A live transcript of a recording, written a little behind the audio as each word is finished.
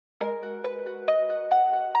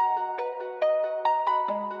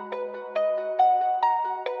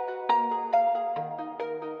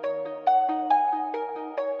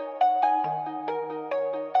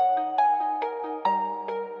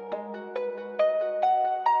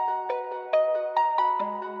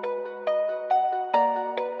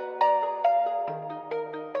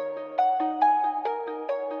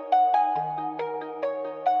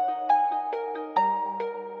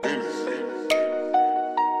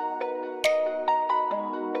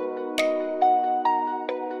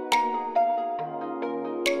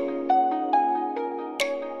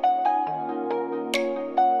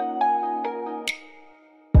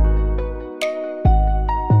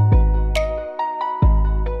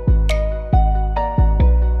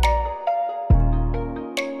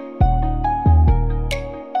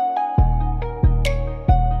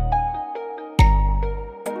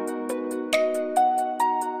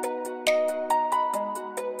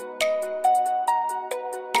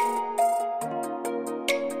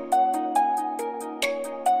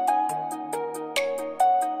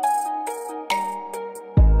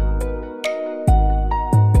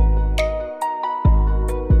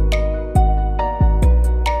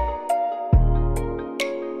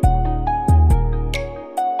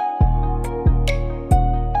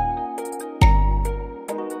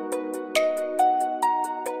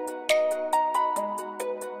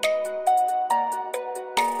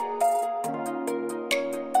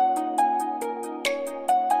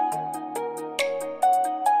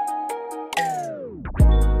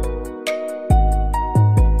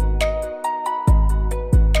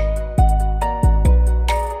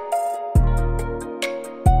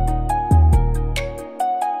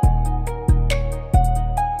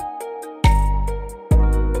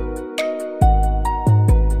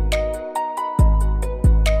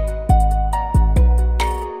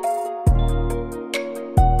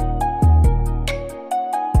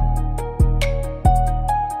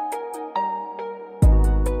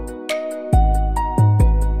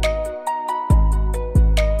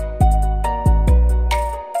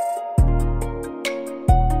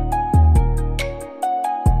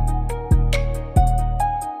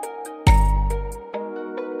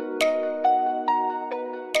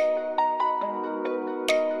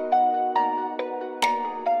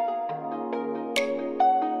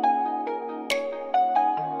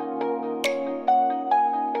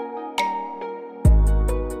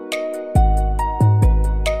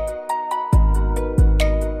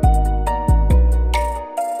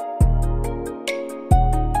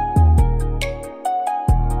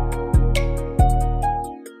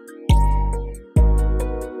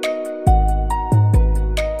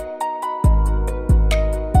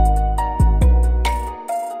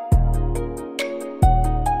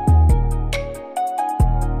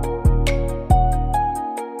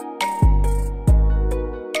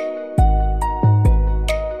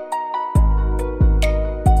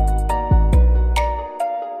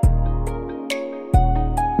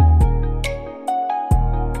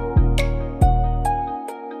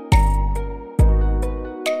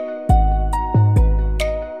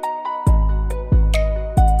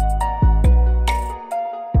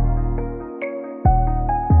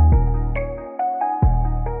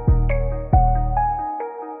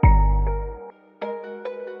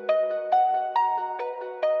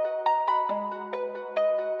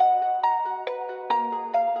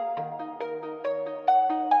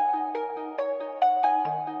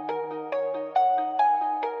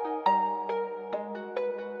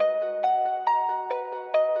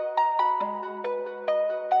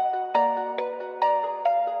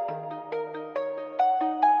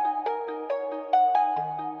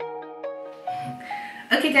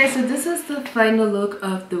Okay guys, so this is the final look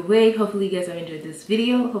of the wig. Hopefully you guys have enjoyed this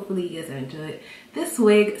video. Hopefully you guys have enjoyed this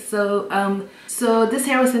wig. So this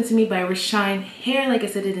hair was sent to me by Reshinehair. Like I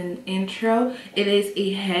said in the intro, it is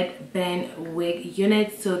a headband wig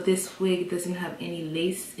unit. So this wig doesn't have any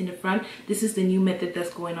lace in the front. This is the new method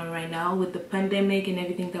that's going on right now with the pandemic and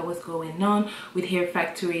everything that was going on with hair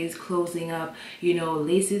factories closing up. You know,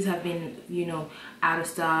 laces have been, you know, out of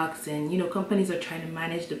stocks, and you know, companies are trying to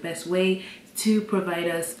manage the best way to provide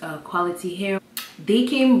us quality hair. They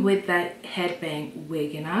came with that headband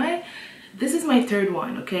wig, and this is my third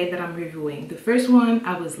one, okay, that I'm reviewing. The first one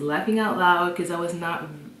I was laughing out loud because I was not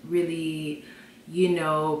really, you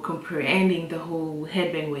know, comprehending the whole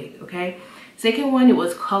headband wig, okay. Second one, it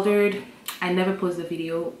was colored. I never posted the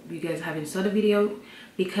video. You guys haven't saw the video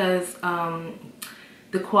because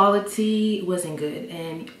the quality wasn't good,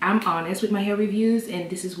 and I'm honest with my hair reviews, and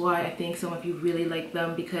this is why I think some of you really like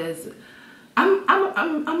them, because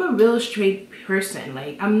I'm a real straight person.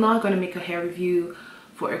 Like, I'm not gonna make a hair review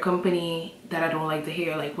for a company that I don't like the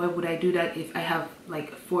hair. Like, why would I do that if I have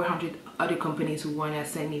like 400 other companies who want to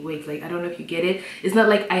send me wigs? Like, I don't know if you get it. It's not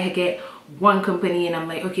like I get one company and I'm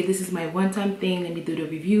like, okay, this is my one-time thing, let me do the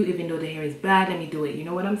review. Even though the hair is bad, let me do it. You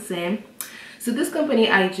know what I'm saying? So this company,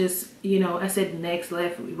 I just, you know, I said next,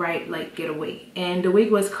 left, right, like, get away. And the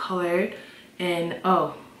wig was colored, and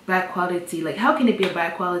oh, bad quality. Like, how can it be a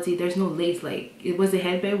bad quality? There's no lace. Like, it was a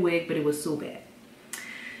headband wig, but it was so bad.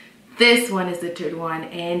 This one is the third one,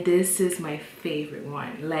 and this is my favorite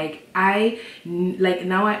one. Like,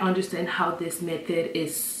 now I understand how this method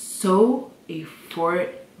is so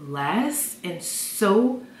effortless and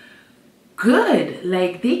so good.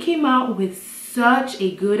 Like, they came out with such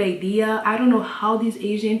a good idea. I don't know how these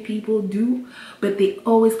Asian people do, but they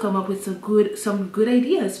always come up with some good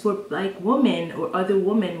ideas for like women or other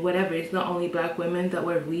women, whatever. It's not only black women that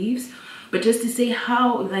wear weaves, but just to say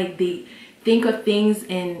how like they think of things,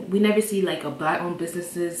 and we never see like a black-owned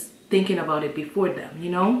businesses thinking about it before them, you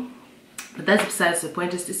know. But that's besides the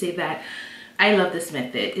point. Just to say that I love this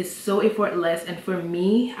method. It's so effortless, and for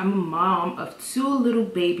me, I'm a mom of 2 little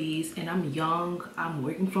babies, and I'm young. I'm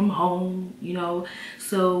working from home, you know.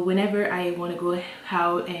 So whenever I want to go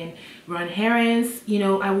out and run errands, you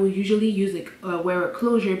know, I will usually use wear a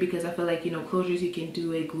closure, because I feel like, you know, closures you can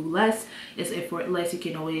do it glueless. It's effortless. You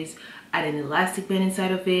can always add an elastic band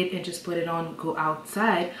inside of it and just put it on, go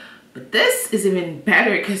outside. But this is even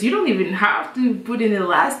better because you don't even have to put an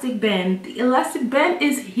elastic band. The elastic band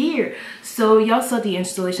is here. So y'all saw the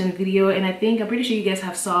installation video, and I'm pretty sure you guys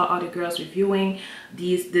have saw other girls reviewing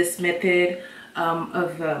this method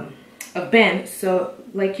of band. So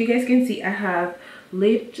like you guys can see, I have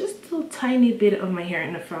laid just a little tiny bit of my hair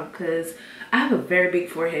in the front because I have a very big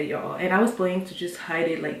forehead, y'all, and I was planning to just hide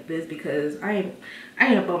it like this because I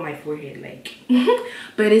ain't about my forehead, like.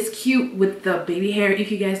 But it's cute with the baby hair.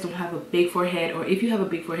 If you guys don't have a big forehead, or if you have a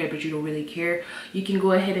big forehead but you don't really care, you can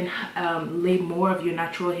go ahead and lay more of your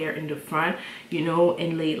natural hair in the front, you know,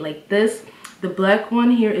 and lay it like this. The black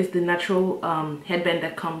one here is the natural headband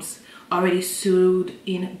that comes already sewed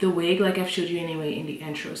in the wig, like I've showed you anyway in the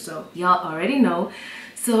intro, so y'all already know.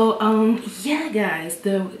 So yeah guys,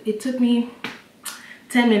 it took me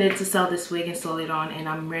 10 minutes to sell this wig, install it on, and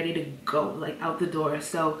I'm ready to go, like, out the door.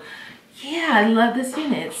 So yeah, I love this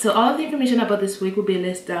unit. So all of the information about this wig will be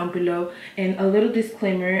listed down below, and a little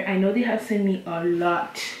disclaimer, I know they have sent me a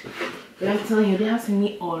lot, but I'm telling you, they have sent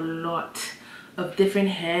me a lot of different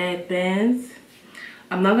headbands.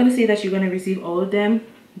 I'm not gonna say that you're gonna receive all of them.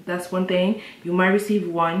 That's one thing. You might receive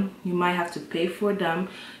one, you might have to pay for them.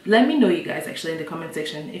 Let me know, you guys, actually, in the comment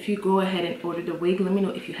section. If you go ahead and order the wig, let me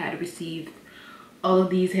know if you had received all of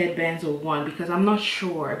these headbands or one, because I'm not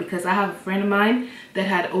sure. Because I have a friend of mine that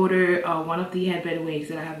had ordered one of the headband wigs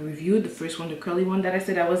that I have reviewed, the first one, the curly one that I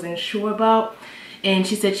said I wasn't sure about, and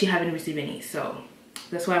she said she haven't received any. So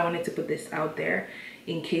that's why I wanted to put this out there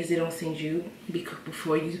in case they don't send you,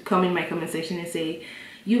 before you come in my comment section and say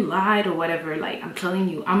you lied or whatever. Like, I'm telling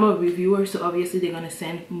you, I'm a reviewer, so obviously they're gonna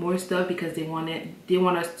send more stuff because they want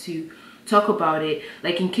us to talk about it.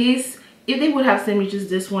 Like, in case if they would have sent me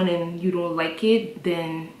just this one and you don't like it,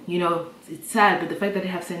 then, you know, it's sad. But the fact that they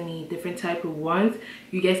have sent me different type of ones,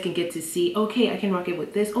 you guys can get to see, okay, I can rock it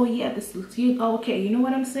with this. Oh yeah, this looks cute. Oh, okay, you know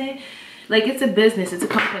what I'm saying? Like, it's a business, it's a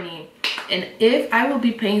company, and if I will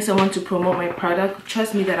be paying someone to promote my product,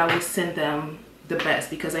 trust me that I will send them the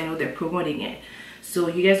best, because I know they're promoting it. So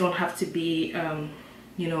you guys don't have to be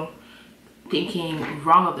you know, thinking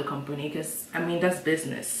wrong of the company, because I mean, that's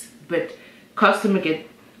business. But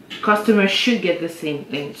customers should get the same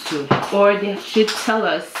thing too, or they should tell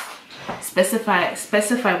us,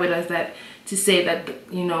 specify with us that to say that,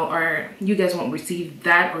 you know, or you guys won't receive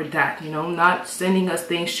that or that, you know, not sending us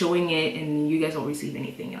things, showing it, and you guys won't receive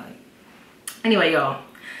anything. Anyway, y'all,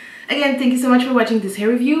 again, thank you so much for watching this hair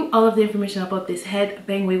review. All of the information about this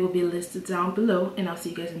headband wig will be listed down below, and I'll see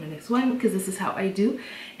you guys in my next one, because this is how I do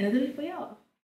another video for y'all.